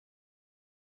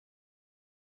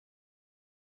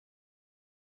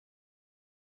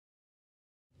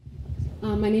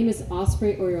My name is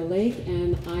Osprey Orielle,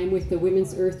 and I'm with the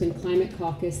Women's Earth and Climate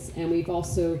Caucus, and we've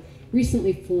also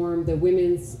recently formed the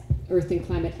Women's Earth and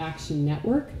Climate Action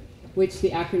Network, which the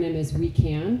acronym is We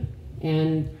Can,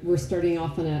 and we're starting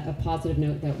off on a positive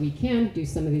note that we can do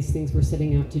some of these things we're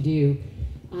setting out to do.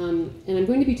 And I'm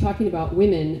going to be talking about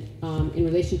women in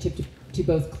relationship to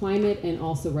both climate and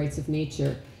also rights of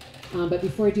nature. But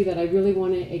before I do that, I really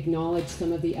want to acknowledge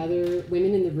some of the other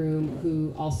women in the room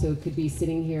who also could be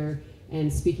sitting here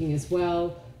and speaking as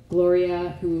well.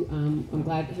 Gloria, who I'm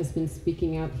glad has been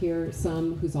speaking out here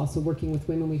some, who's also working with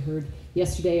women we heard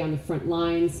yesterday on the front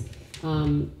lines,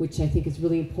 which I think is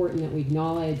really important that we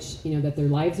acknowledge, that their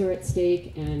lives are at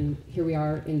stake, and here we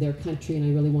are in their country, and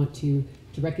I really want to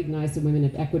recognize the women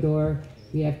of Ecuador.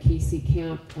 We have Casey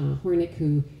Camp Hornick,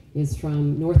 who is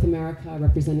from North America,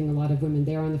 representing a lot of women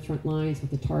there on the front lines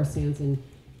with the tar sands and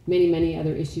many, many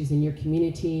other issues in your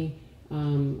community.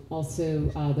 Also,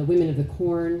 the women of the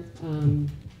corn,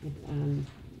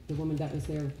 the woman that was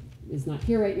there is not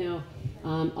here right now.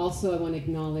 Also, I want to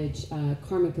acknowledge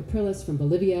Carmen Capriles from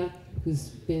Bolivia, who's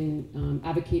been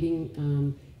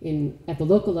advocating at the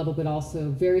local level, but also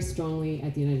very strongly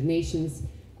at the United Nations.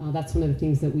 That's one of the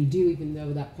things that we do, even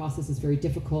though that process is very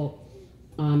difficult.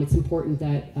 It's important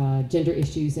that gender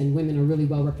issues and women are really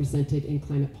well represented in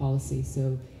climate policy.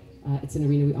 So it's an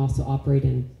arena we also operate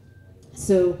in.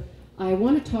 So I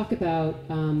want to talk about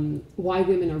why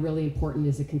women are really important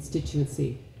as a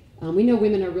constituency. We know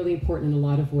women are really important in a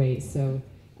lot of ways. So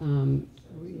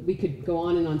we could go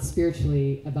on and on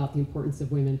spiritually about the importance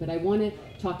of women, but I want to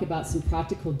talk about some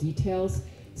practical details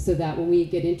so that when we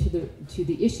get into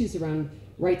the issues around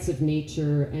rights of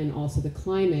nature and also the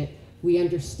climate, we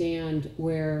understand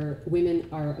where women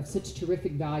are of such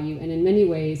terrific value and in many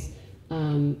ways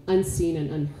unseen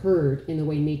and unheard in the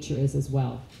way nature is as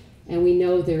well. And we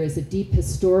know there is a deep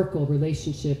historical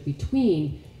relationship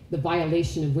between the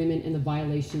violation of women and the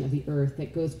violation of the earth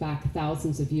that goes back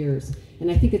thousands of years. And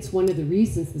I think it's one of the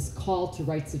reasons this call to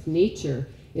rights of nature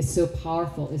is so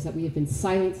powerful, is that we have been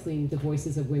silencing the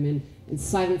voices of women and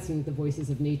silencing the voices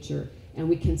of nature. And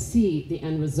we can see the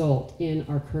end result in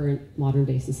our current modern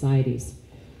day societies.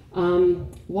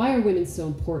 Why are women so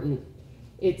important?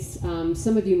 It's,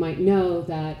 some of you might know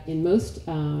that in most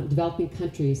developing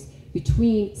countries,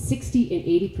 between 60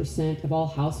 and 80% of all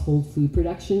household food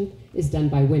production is done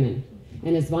by women.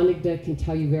 And as Vanigda can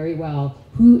tell you very well,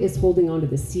 who is holding on to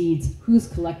the seeds, who's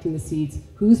collecting the seeds,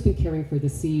 who's been caring for the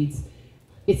seeds?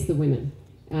 It's the women.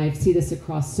 I see this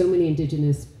across so many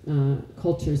indigenous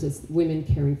cultures as women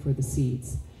caring for the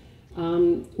seeds.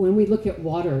 When we look at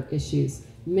water issues,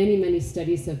 many, many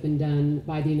studies have been done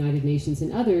by the United Nations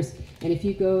and others, and if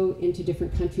you go into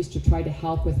different countries to try to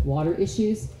help with water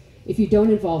issues, if you don't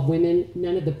involve women,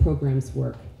 none of the programs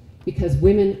work, because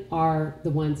women are the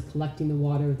ones collecting the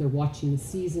water, they're watching the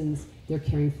seasons, they're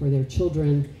caring for their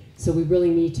children. So we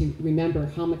really need to remember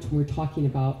how much we're talking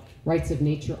about rights of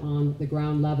nature on the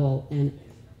ground level and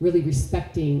really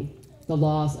respecting the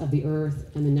laws of the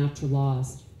earth and the natural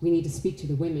laws. We need to speak to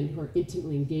the women who are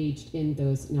intimately engaged in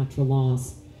those natural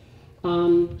laws.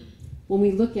 When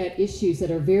we look at issues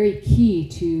that are very key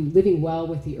to living well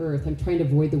with the earth, I'm trying to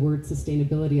avoid the word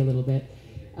sustainability a little bit,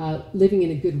 living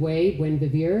in a good way, buen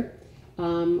vivir.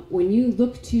 When you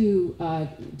look to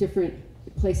different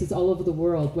places all over the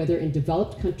world, whether in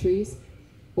developed countries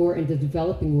or in the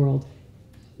developing world,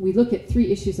 we look at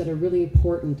three issues that are really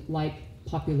important, like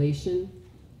population,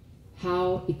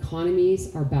 how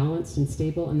economies are balanced and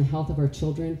stable, and the health of our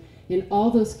children. In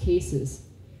all those cases,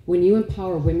 when you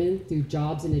empower women through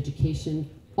jobs and education,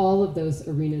 all of those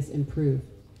arenas improve.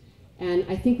 And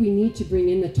I think we need to bring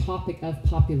in the topic of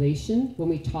population when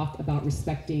we talk about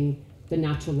respecting the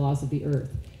natural laws of the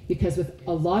earth. Because with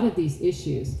a lot of these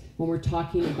issues, when we're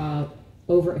talking about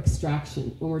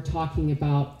over-extraction, when we're talking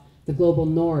about the global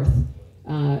north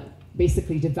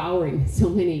basically devouring so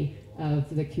many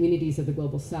of the communities of the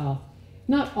global south,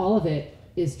 not all of it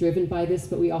is driven by this,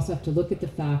 but we also have to look at the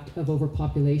fact of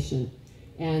overpopulation.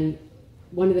 And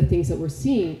one of the things that we're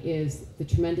seeing is the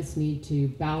tremendous need to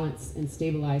balance and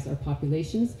stabilize our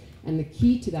populations. And the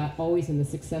key to that, always in the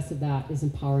success of that, is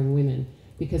empowering women.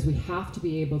 Because we have to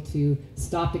be able to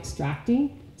stop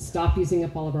extracting, stop using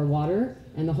up all of our water,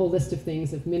 and the whole list of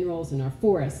things of minerals in our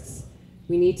forests.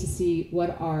 We need to see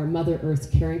what our Mother Earth's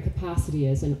carrying capacity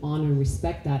is and honor and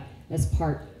respect that as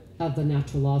part of the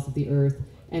natural laws of the earth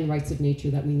and rights of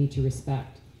nature that we need to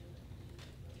respect.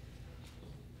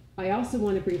 I also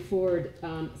want to bring forward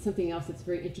something else that's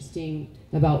very interesting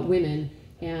about women.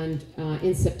 And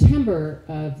in September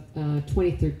of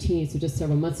 2013, so just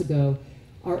several months ago,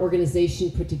 our organization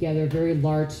put together a very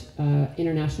large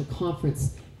international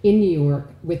conference in New York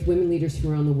with women leaders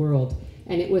from around the world.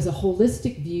 And it was a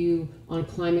holistic view on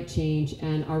climate change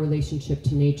and our relationship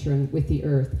to nature and with the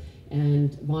earth.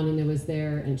 And Vanina was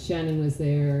there, and Shannon was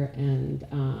there, and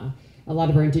a lot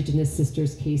of our indigenous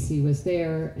sisters, Casey was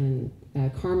there, and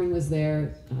Carmen was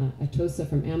there, Atosa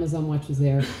from Amazon Watch was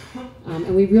there.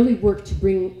 And we really worked to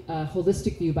bring a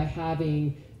holistic view by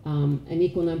having an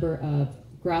equal number of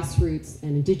grassroots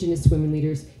and indigenous women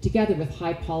leaders together with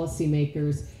high policy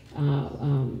makers.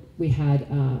 We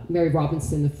had Mary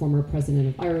Robinson, the former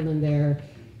president of Ireland there.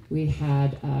 We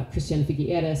had Christiane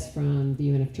Figueres from the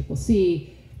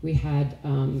UNFCCC. We had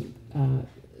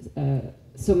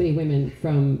so many women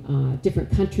from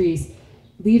different countries,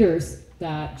 leaders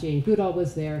that Jane Goodall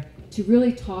was there, to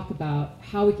really talk about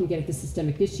how we can get at the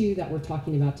systemic issue that we're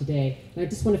talking about today. And I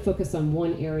just want to focus on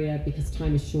one area because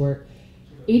time is short.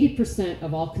 80%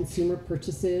 of all consumer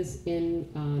purchases in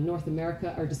North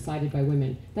America are decided by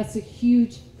women. That's a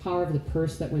huge power of the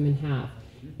purse that women have,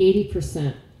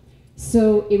 80%.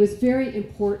 So it was very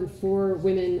important for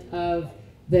women of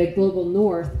the global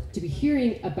north to be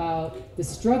hearing about the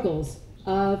struggles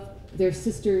of their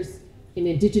sisters in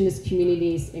indigenous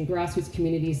communities and grassroots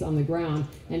communities on the ground,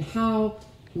 and how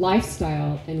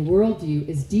lifestyle and worldview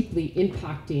is deeply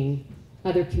impacting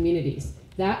other communities.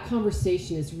 That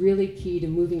conversation is really key to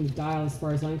moving the dial, as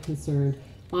far as I'm concerned,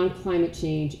 on climate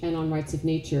change and on rights of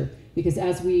nature. Because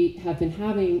as we have been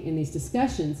having in these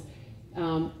discussions,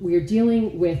 we are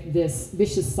dealing with this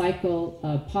vicious cycle.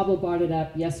 Pablo brought it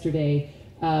up yesterday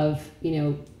of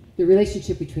the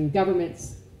relationship between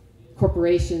governments,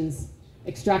 corporations,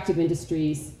 extractive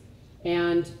industries,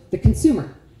 and the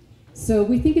consumer. So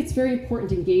we think it's very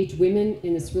important to engage women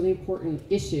in this really important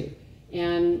issue.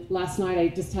 And last night I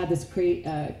just had this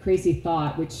crazy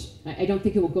thought, which I don't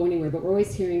think it will go anywhere, but we're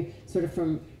always hearing sort of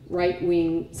from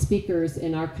right-wing speakers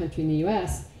in our country, in the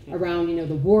US, around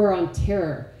the war on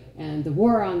terror and the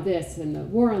war on this and the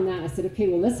war on that. I said, okay,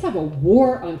 well, let's have a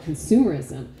war on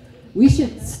consumerism. We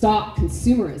should stop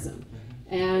consumerism.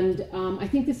 And I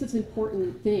think this is an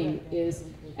important thing, is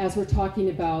as we're talking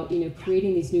about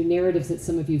creating these new narratives that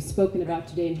some of you have spoken about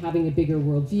today and having a bigger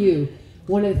worldview,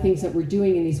 one of the things that we're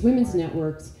doing in these women's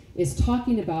networks is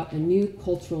talking about a new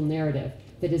cultural narrative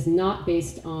that is not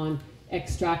based on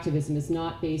extractivism, is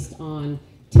not based on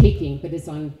taking, but is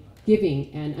on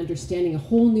giving and understanding a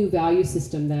whole new value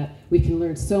system that we can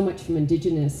learn so much from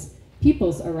indigenous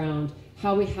peoples around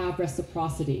how we have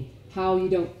reciprocity, how you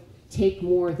don't take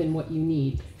more than what you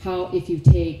need, how if you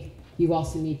take, you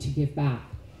also need to give back.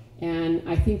 And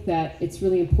I think that it's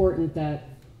really important that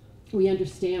we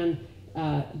understand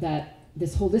that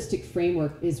this holistic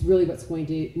framework is really what's going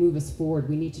to move us forward.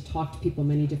 We need to talk to people in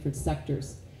many different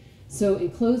sectors. So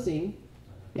in closing,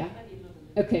 yeah?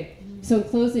 Okay, so in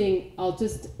closing, I'll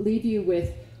just leave you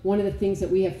with one of the things that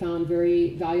we have found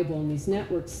very valuable in these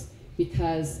networks,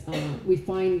 because we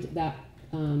find that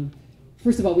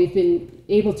first of all, we've been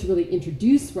able to really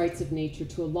introduce rights of nature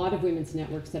to a lot of women's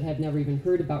networks that have never even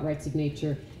heard about rights of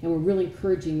nature, and we're really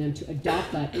encouraging them to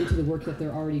adopt that into the work that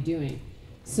they're already doing.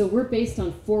 So we're based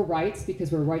on 4 rights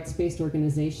because we're a rights-based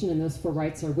organization, and those 4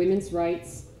 rights are women's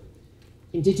rights,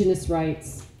 indigenous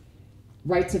rights,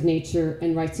 rights of nature,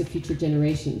 and rights of future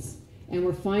generations. And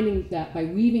we're finding that by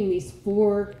weaving these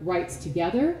 4 rights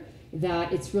together,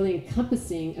 that it's really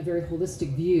encompassing a very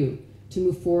holistic view to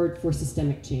move forward for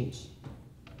systemic change.